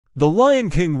The Lion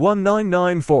King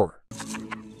 1994.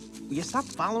 Will you stop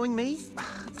following me?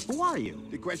 Who are you?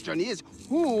 The question is,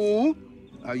 who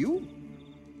are you?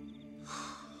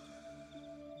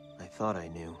 I thought I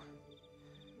knew.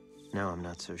 Now I'm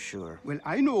not so sure. Well,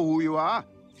 I know who you are.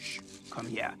 Shh, come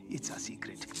here. It's a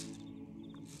secret.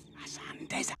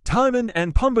 Timon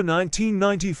and Pumbaa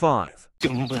 1995.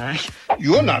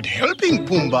 You're not helping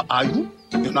Pumbaa, are you?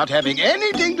 You're not having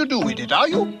anything to do with it, are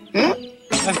you?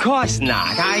 Of course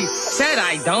not. I said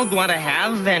I don't want to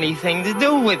have anything to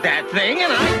do with that thing,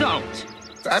 and I don't.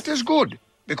 That is good.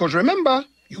 Because remember,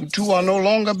 you two are no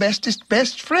longer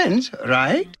best friends,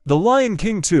 right? The Lion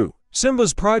King 2.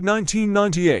 Simba's Pride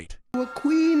 1998. A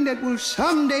queen that will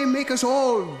someday make us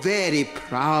all very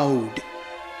proud.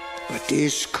 But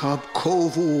this cub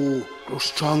Kovu grows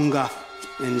stronger,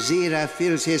 and Zira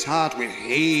fills his heart with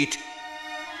hate.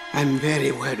 I'm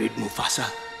very worried, Mufasa.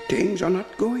 Things are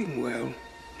not going well,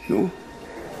 no?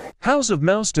 House of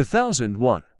Mouse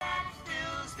 2001.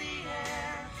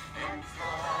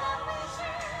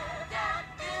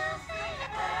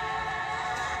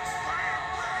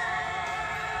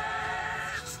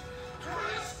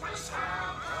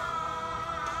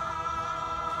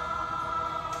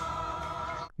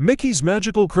 Mickey's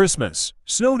Magical Christmas,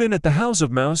 snowed in at the House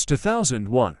of Mouse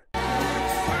 2001.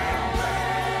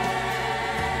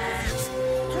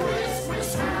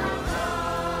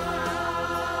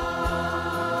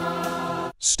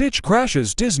 Stitch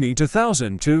crashes Disney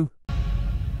 2002.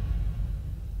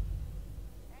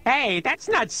 Hey, that's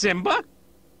not Simba.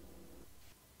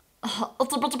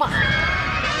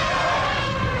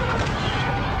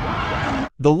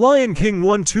 The Lion King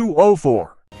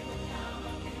 1204.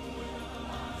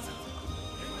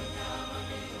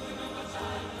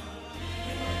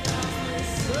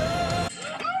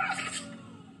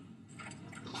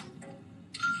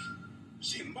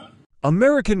 Simba?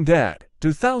 American Dad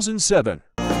 2007.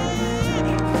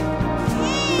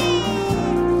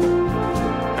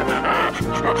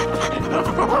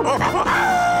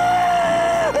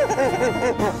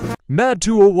 Mad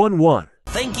 2011.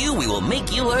 Thank you, we will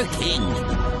make you our king.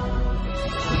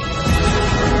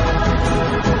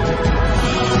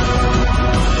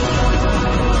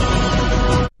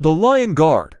 The Lion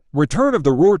Guard, Return of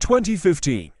the Roar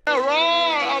 2015. The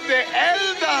roar of the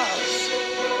elders!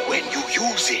 When you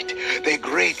use it, the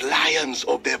great lions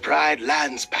of the Pride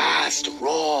Lands past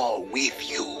roar with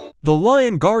you. The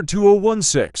Lion Guard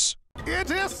 2016.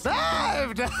 It is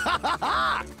saved!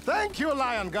 Thank you,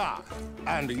 Lion Guard.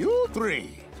 And you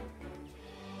three.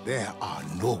 There are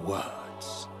no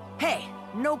words. Hey,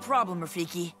 no problem,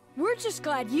 Rafiki. We're just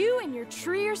glad you and your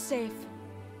tree are safe.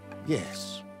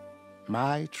 Yes,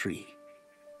 my tree.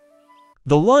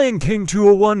 The Lion King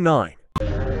 2019.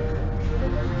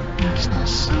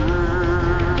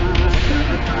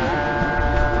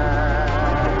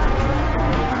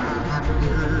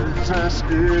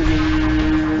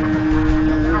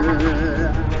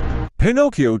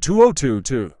 Pinocchio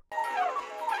 2022.